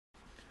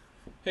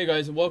Hey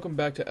guys, and welcome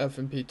back to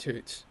F&P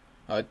Toots.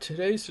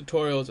 Today's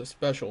tutorial is a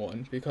special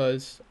one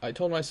because I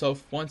told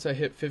myself once I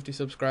hit 50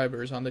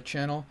 subscribers on the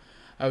channel,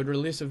 I would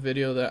release a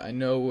video that I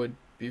know would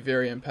be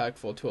very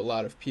impactful to a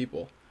lot of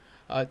people.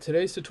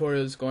 Today's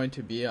tutorial is going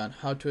to be on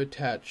how to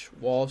attach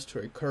walls to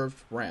a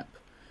curved ramp.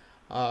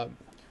 Uh,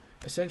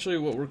 Essentially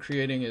what we're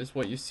creating is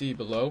what you see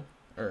below,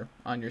 or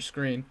on your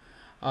screen.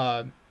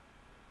 When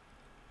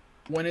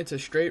it's a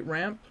straight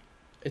ramp,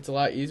 it's a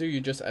lot easier.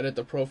 You just edit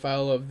the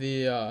profile of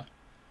the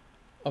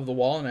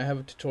wall, and I have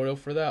a tutorial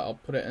for that. I'll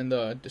put it in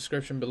the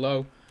description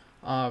below.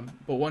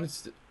 But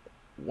once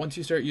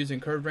you start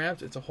using curved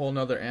ramps, it's a whole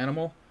nother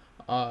animal,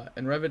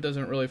 and Revit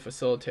doesn't really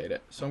facilitate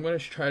it. So I'm going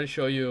to try to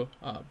show you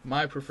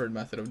my preferred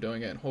method of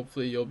doing it, and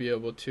hopefully you'll be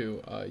able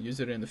to use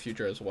it in the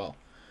future as well.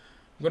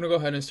 I'm going to go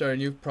ahead and start a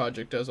new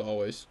project as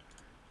always,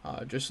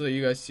 just so that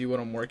you guys see what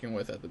I'm working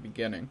with at the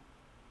beginning.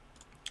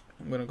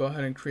 I'm going to go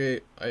ahead and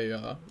create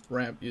a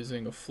ramp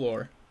using a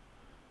floor.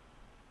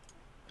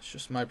 It's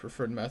just my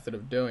preferred method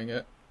of doing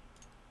it.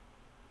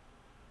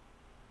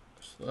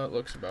 So that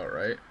looks about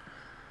right.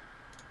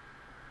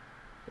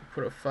 We'll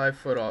put a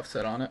 5-foot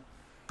offset on it,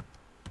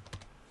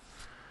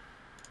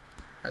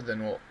 and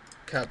then we'll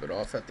cap it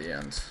off at the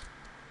ends.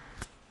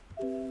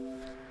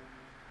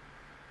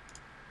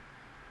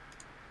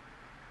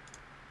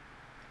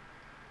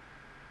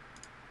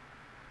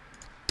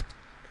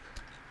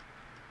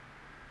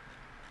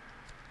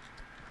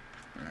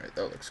 Alright,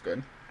 that looks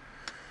good.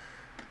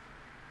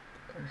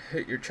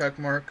 Hit your check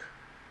mark,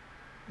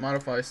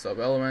 modify sub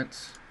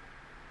elements.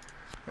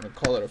 I'm going to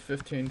call it a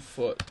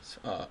 15-foot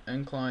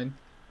incline.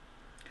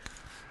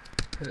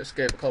 Hit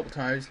escape a couple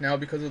times. Now,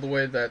 because of the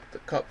way that the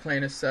cut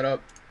plane is set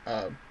up,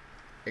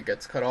 it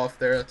gets cut off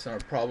there. That's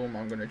not a problem.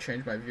 I'm going to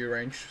change my view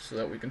range so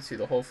that we can see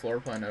the whole floor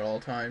plan at all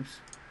times.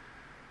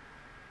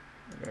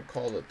 I'm going to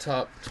call the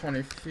top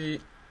 20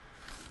 feet,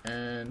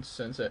 and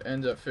since it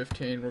ends at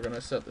 15, we're going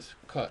to set this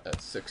cut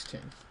at 16.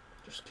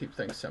 Just keep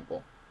things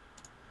simple.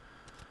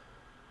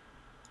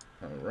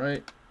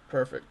 Alright,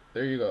 perfect.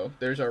 There you go.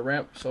 There's our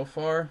ramp so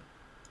far.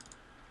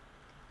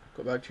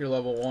 Go back to your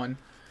level 1.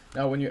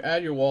 Now when you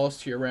add your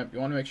walls to your ramp, you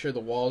want to make sure the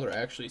walls are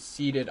actually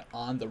seated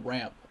on the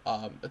ramp.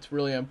 That's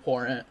really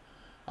important.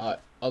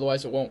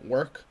 Otherwise it won't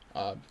work,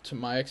 to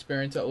my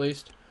experience at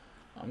least.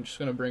 I'm just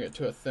going to bring it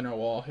to a thinner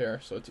wall here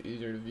so it's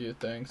easier to view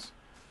things.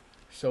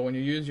 So when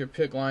you use your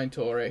pick line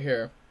tool right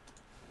here,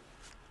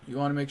 you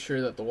want to make sure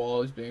that the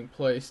wall is being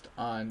placed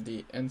on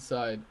the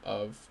inside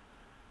of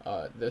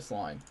this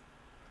line.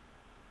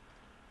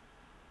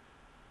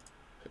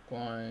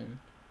 Line.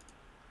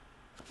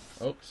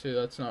 Oh, see,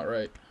 that's not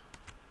right.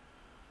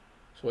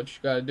 So what you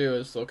gotta do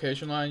is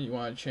location line, you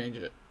want to change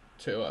it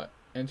to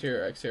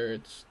interior exterior.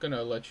 It's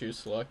gonna let you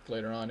select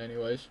later on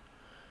anyways.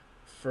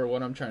 For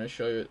what I'm trying to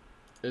show you, it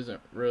isn't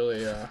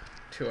really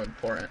too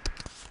important.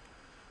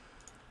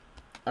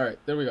 Alright,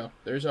 there we go.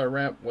 There's our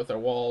ramp with our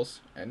walls,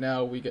 and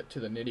now we get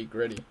to the nitty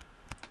gritty.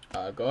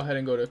 Go ahead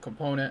and go to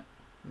component,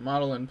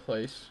 model in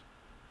place,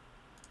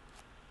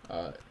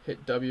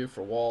 hit W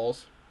for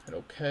walls, hit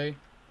OK.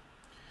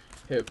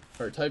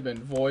 Type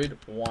in void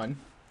 1.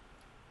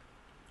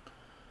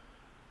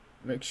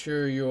 Make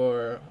sure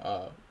your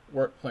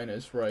work plane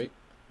is right.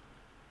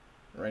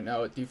 Right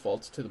now it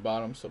defaults to the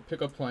bottom, so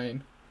pick a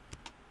plane.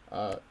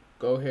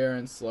 Go here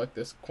and select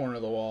this corner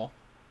of the wall.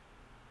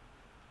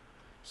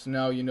 So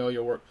now you know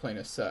your work plane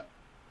is set.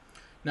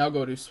 Now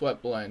go to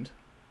swept blend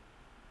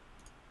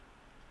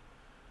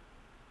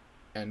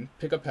and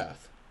pick a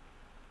path.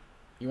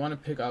 You want to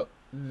pick out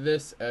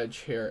this edge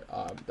here.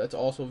 That's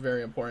also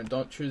very important.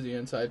 Don't choose the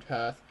inside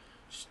path,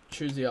 just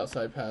choose the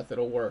outside path.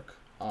 It'll work.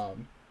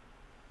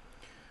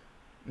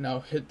 Now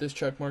hit this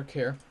check mark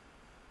here,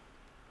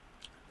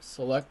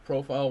 select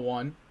profile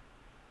 1,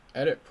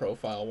 edit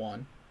profile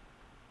 1,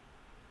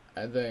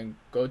 and then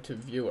go to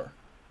viewer.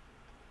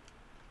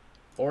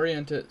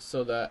 Orient it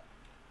so that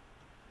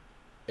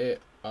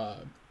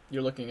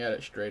you're looking at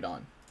it straight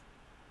on,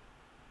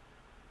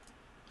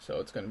 so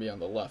it's going to be on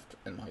the left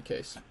in my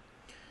case.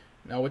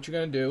 Now what you're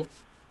going to do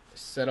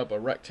is set up a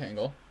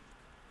rectangle.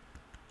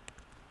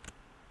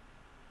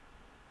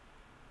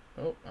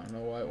 Oh, I don't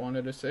know why it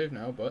wanted to save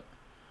now, but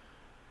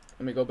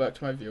let me go back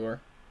to my viewer.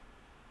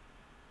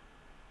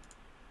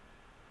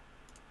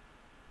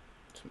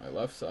 To my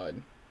left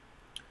side.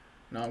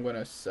 Now I'm going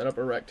to set up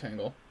a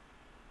rectangle.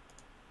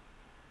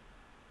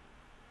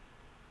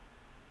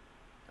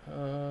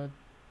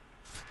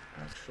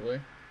 Actually,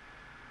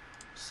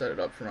 set it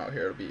up from out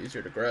here. It'll be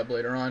easier to grab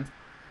later on.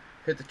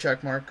 Hit the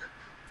check mark.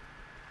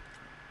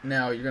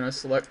 Now you're going to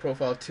select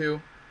profile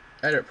 2,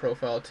 edit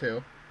profile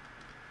 2,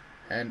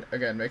 and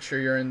again make sure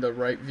you're in the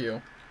right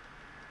view,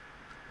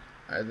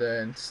 and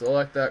then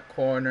select that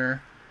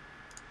corner,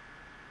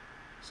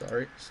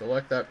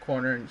 select that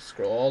corner and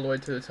scroll all the way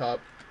to the top.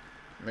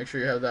 Make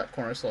sure you have that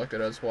corner selected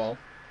as well.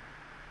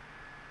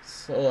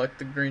 Select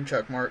the green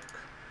check mark,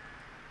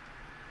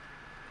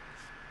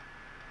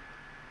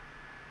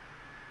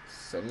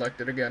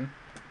 select it again,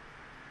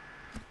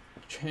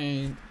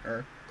 change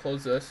or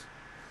close this,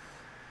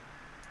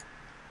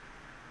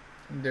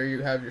 And there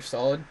you have your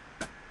solid.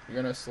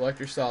 You're going to select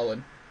your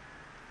solid,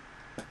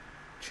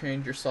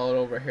 change your solid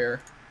over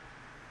here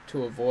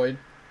to a void,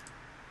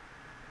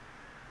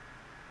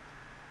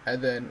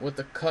 and then with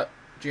the cut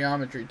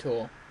geometry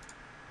tool,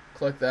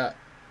 click that.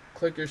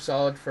 Click your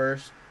solid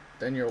first,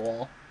 then your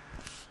wall.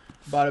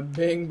 Bada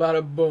bing,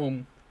 bada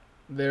boom.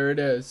 There it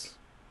is.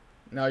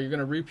 Now you're going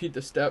to repeat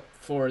the step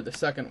for the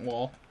second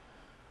wall.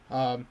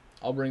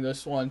 I'll bring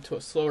this one to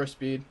a slower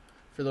speed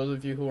for those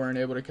of you who weren't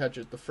able to catch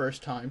it the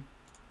first time.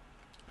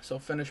 So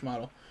finish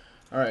model.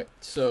 Alright,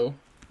 so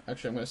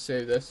actually I'm going to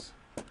save this.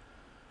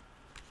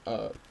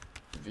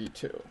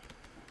 V2.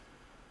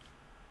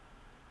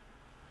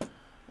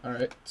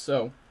 Alright,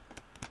 so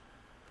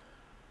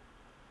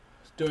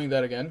doing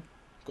that again,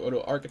 go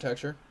to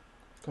architecture,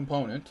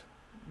 component,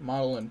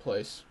 model in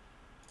place,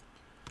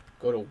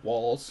 go to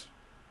walls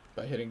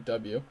by hitting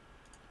W,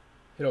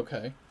 hit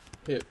OK,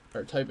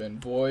 type in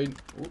void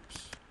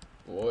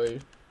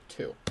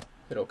 2,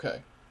 hit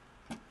OK.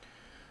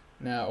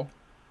 Now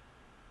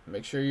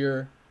make sure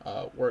your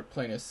work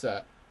plane is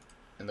set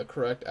in the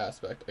correct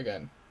aspect.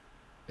 Again,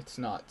 it's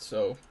not,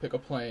 so pick a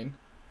plane,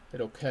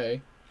 hit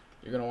OK.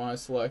 You're going to want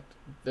to select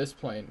this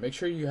plane. Make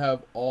sure you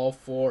have all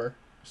 4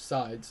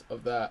 sides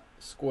of that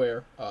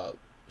square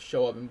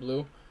show up in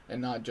blue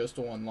and not just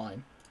one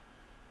line.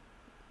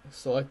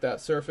 Select that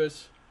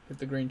surface, hit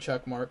the green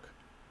check mark.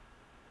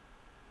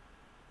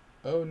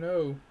 Oh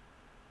no.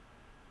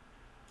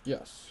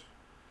 Yes.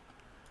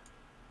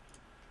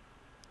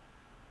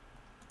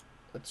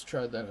 Let's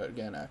try that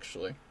again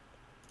actually.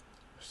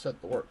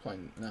 Set the work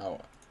plane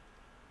now.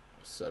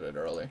 Set it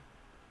early.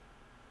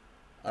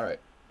 Alright,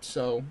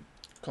 so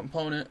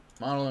component,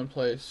 model in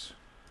place,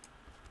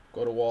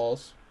 go to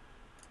walls,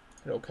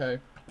 hit OK,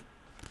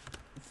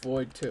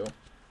 void 2,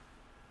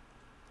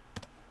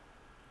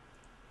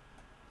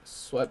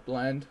 sweat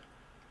blend,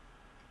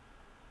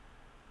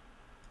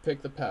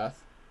 pick the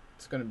path,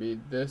 it's going to be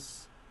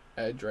this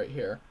edge right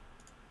here,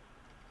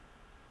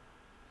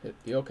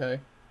 hit the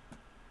OK,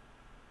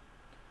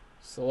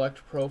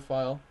 select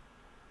profile,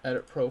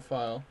 edit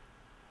profile,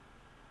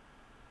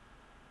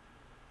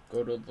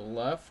 go to the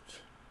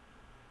left,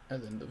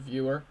 and then the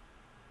viewer.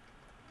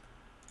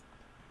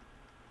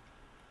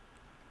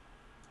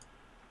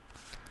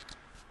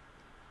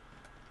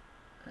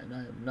 And I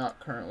am not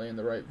currently in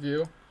the right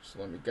view, so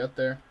let me get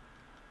there.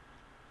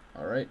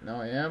 Alright,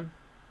 now I am.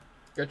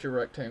 Get your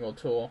rectangle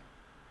tool.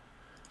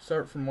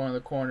 Start from one of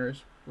the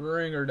corners,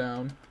 bring her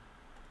down.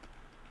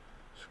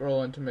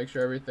 Scroll in to make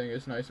sure everything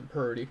is nice and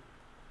pretty.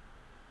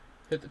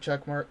 Hit the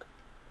check mark.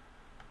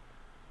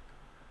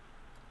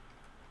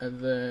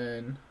 And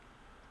then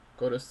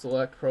go to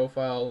select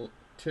profile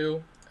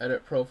 2,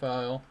 edit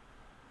profile,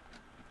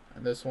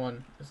 and this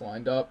one is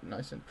lined up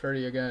nice and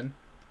pretty again,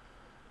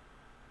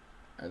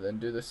 and then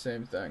do the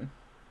same thing,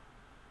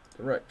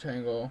 the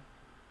rectangle,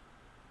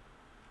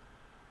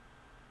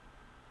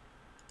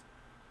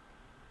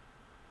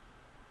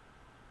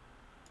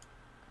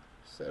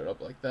 set it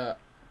up like that,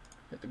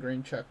 hit the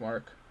green check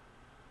mark,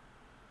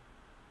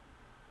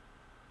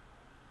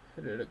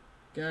 hit it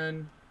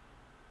again,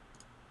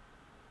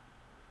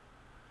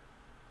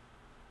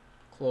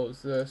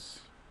 close this,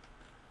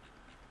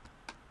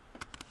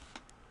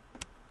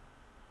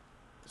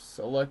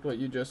 select what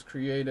you just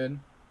created,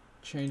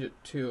 change it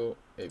to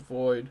a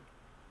void,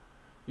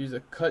 use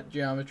the cut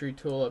geometry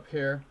tool up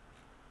here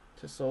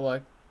to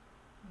select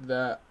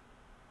that,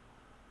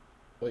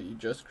 what you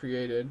just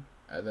created,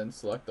 and then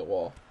select the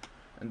wall.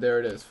 And there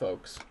it is,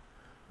 folks,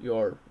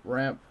 your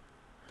ramp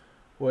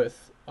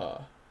with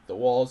the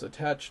walls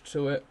attached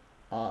to it.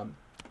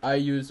 I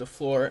use the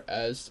floor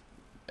as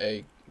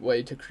a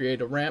way to create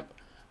a ramp.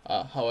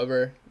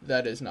 However,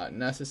 that is not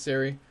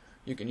necessary.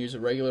 You can use a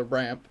regular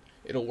ramp.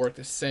 It'll work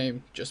the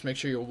same. Just make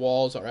sure your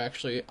walls are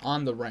actually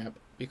on the ramp,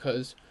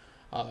 because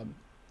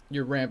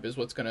your ramp is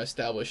what's going to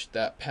establish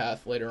that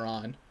path later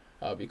on,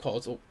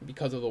 because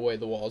of the way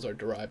the walls are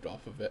derived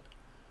off of it.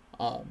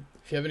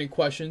 If you have any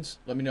questions,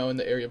 let me know in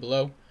the area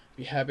below.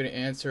 Be happy to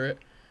answer it.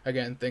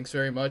 Again, thanks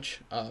very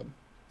much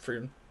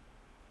for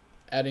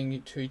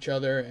adding to each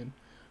other and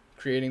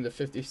creating the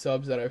 50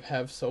 subs that I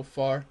have so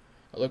far.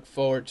 I look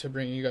forward to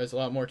bringing you guys a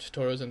lot more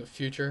tutorials in the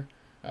future,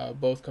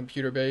 both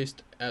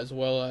computer-based as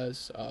well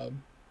as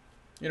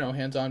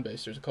hands-on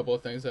based. There's a couple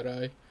of things that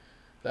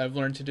I've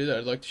learned to do that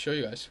I'd like to show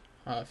you guys.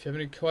 If you have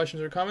any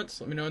questions or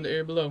comments, let me know in the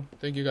area below.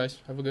 Thank you guys.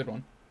 Have a good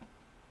one.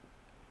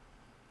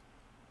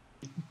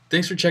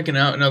 Thanks for checking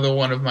out another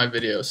one of my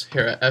videos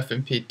here at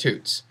F&P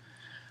Toots.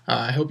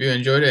 I hope you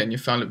enjoyed it and you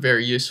found it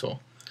very useful.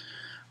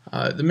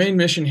 The main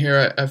mission here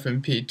at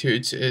F&P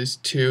Toots is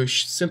to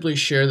simply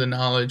share the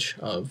knowledge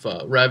of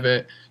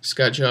Revit,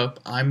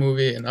 SketchUp,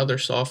 iMovie, and other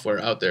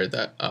software out there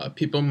that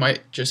people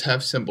might just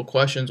have simple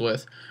questions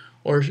with,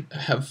 or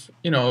have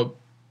a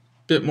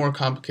bit more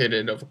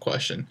complicated of a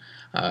question.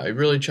 I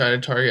really try to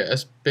target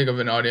as big of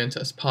an audience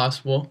as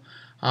possible.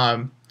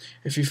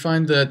 If you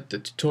find that the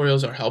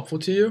tutorials are helpful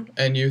to you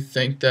and you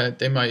think that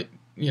they might,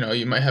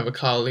 you might have a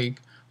colleague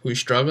who's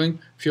struggling,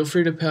 feel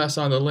free to pass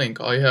on the link.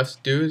 All you have to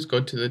do is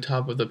go to the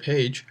top of the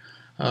page,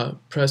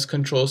 press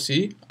Control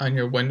C on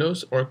your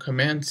Windows or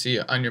Command C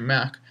on your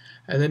Mac,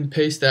 and then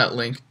paste that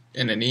link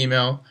in an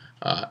email,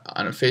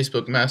 on a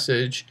Facebook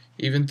message,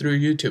 even through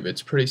YouTube.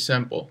 It's pretty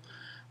simple.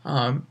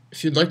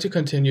 If you'd like to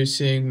continue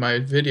seeing my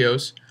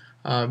videos,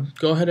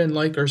 go ahead and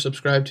like or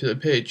subscribe to the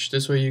page.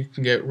 This way you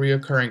can get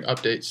reoccurring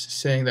updates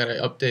saying that I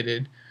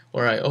updated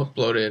or I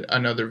uploaded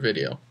another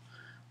video.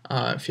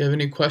 If you have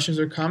any questions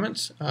or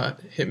comments,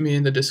 hit me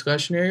in the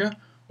discussion area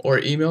or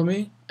email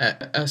me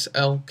at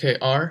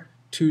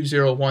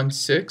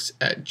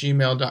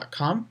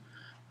slkr2016@gmail.com.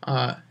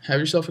 Have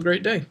yourself a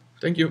great day.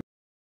 Thank you.